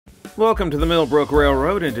Welcome to the Millbrook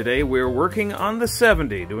Railroad, and today we're working on the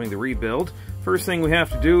 70, doing the rebuild. First thing we have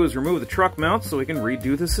to do is remove the truck mount so we can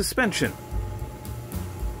redo the suspension.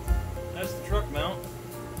 That's the truck mount.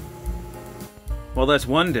 Well, that's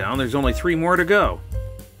one down. There's only 3 more to go.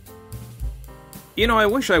 You know, I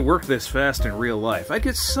wish I worked this fast in real life. I'd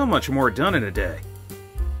get so much more done in a day.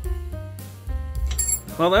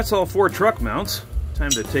 Well, that's all 4 truck mounts. Time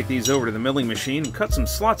to take these over to the milling machine and cut some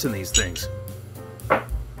slots in these things.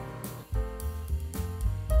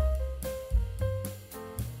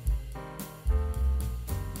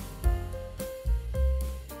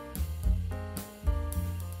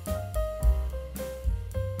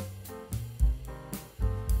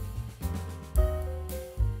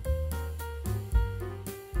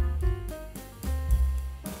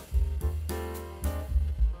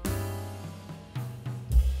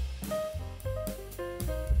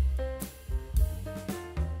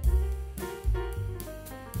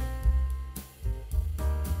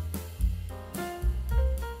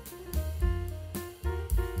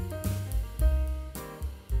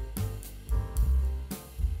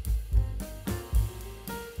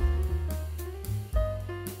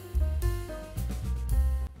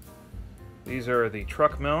 These are the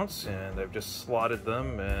truck mounts, and I've just slotted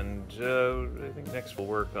them, and I think next we'll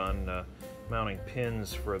work on mounting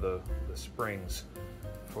pins for the springs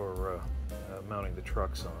for mounting the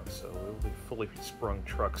trucks on. So it'll be fully sprung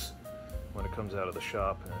trucks when it comes out of the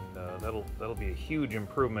shop, and that'll be a huge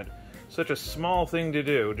improvement. Such a small thing to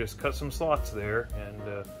do, just cut some slots there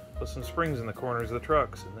and put some springs in the corners of the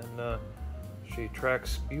trucks, and then she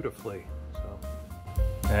tracks beautifully. So,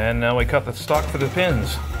 and now we cut the stock for the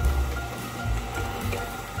pins.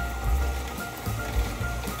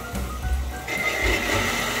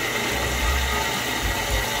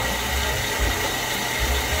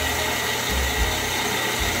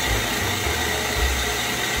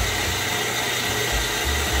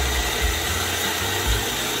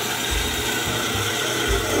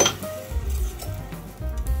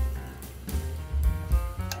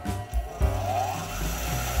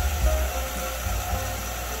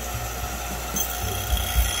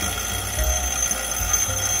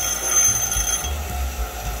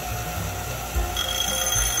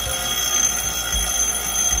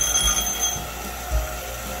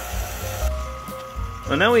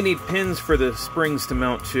 Well, now we need pins for the springs to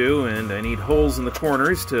mount to, and I need holes in the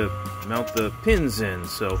corners to mount the pins in.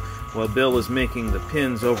 So while Bill is making the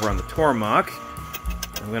pins over on the Tormach,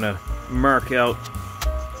 I'm going to mark out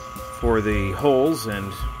for the holes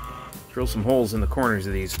and drill some holes in the corners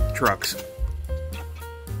of these trucks.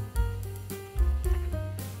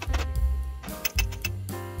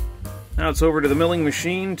 Now it's over to the milling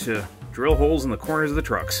machine to drill holes in the corners of the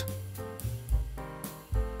trucks.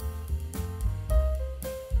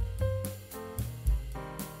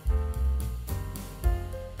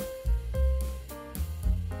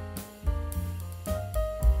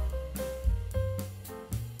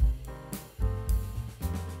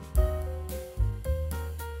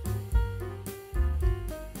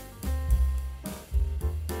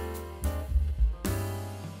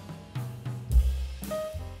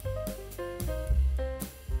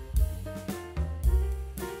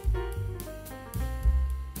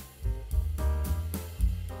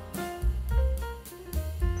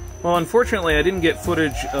 Well, unfortunately, I didn't get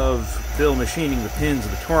footage of Bill machining the pins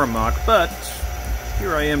of the Tormach, but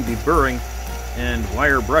here I am deburring and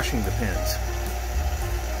wire brushing the pins.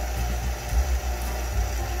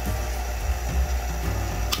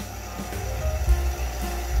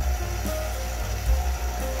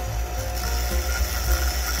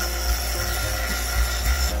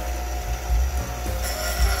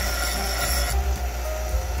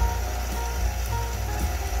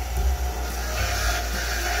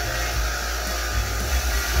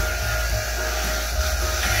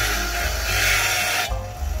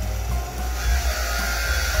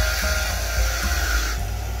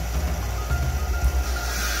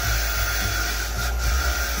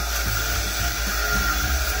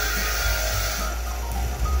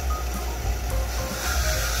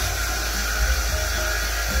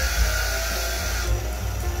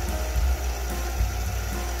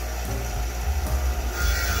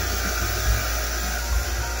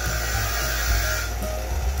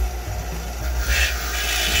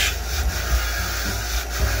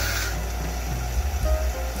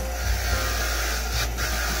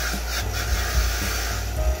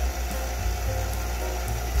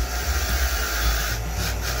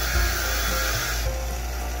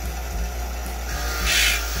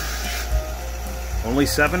 Only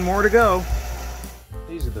 7 more to go.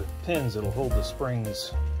 These are the pins that'll hold the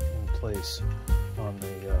springs in place on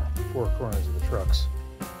the 4 corners of the trucks.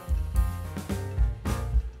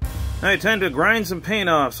 Alright, time to grind some paint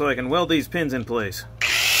off so I can weld these pins in place.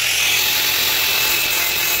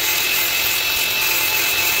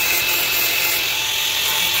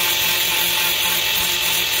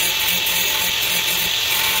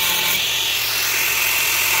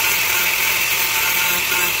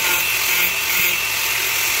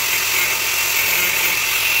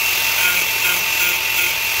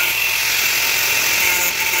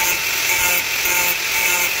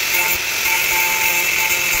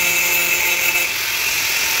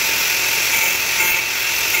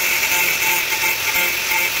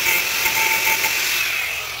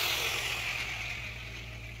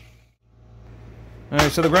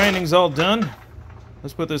 Alright, so the grinding's all done.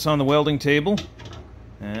 Let's put this on the welding table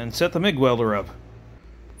and set the MIG welder up.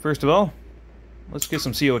 First of all, let's get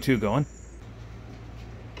some CO2 going.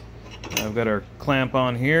 I've got our clamp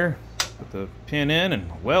on here. Put the pin in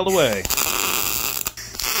and weld away.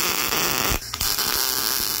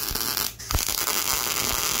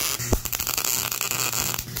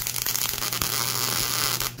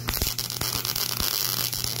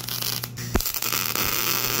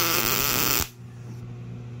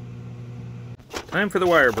 Time for the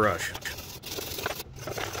wire brush.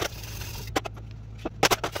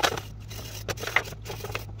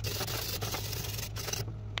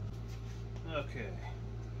 Okay,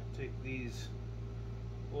 take these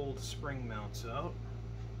old spring mounts out.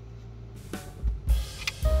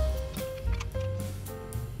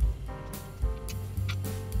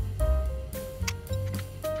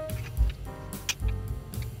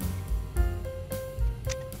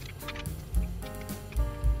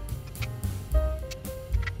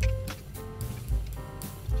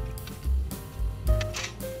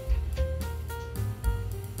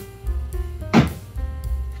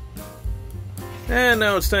 And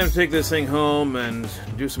now it's time to take this thing home and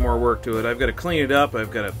do some more work to it. I've got to clean it up,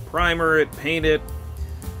 I've got to primer it, paint it.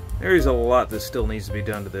 There's a lot that still needs to be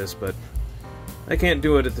done to this, but I can't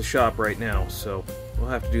do it at the shop right now, so we'll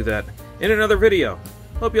have to do that in another video.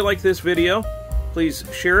 Hope you liked this video. Please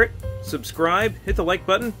share it, subscribe, hit the like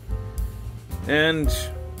button, and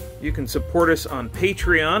you can support us on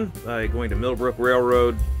Patreon by going to Millbrook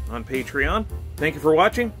Railroad on Patreon. Thank you for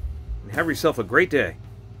watching, and have yourself a great day.